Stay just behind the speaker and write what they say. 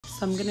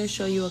So I'm gonna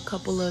show you a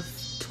couple of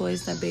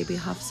toys that Baby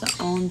Hafsa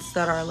owns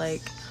that are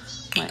like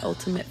my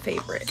ultimate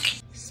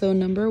favorite. So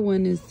number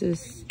one is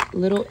this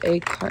little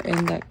egg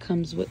carton that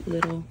comes with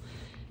little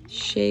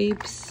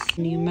shapes,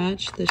 and you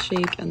match the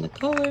shape and the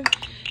color,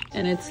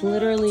 and it's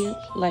literally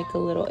like a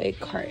little egg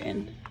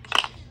carton.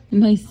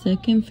 My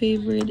second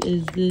favorite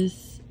is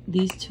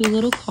these two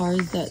little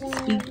cars that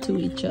speak to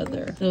each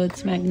other. So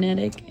it's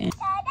magnetic and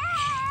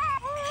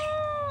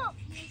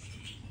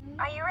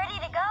are you ready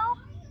to go?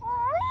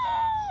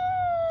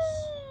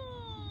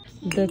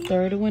 the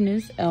third one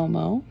is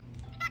Elmo.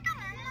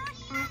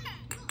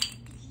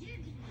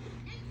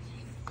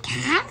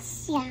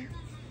 Yeah.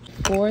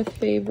 Fourth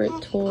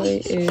favorite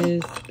toy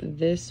is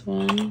this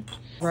one.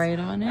 Right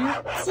on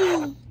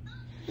it.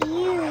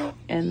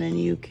 And then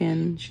you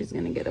can, she's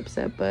gonna get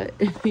upset, but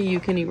you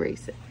can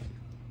erase it.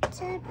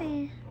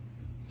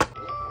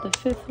 The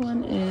fifth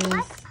one is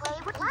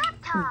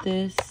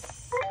this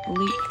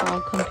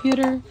Leapfrog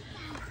computer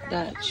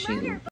that she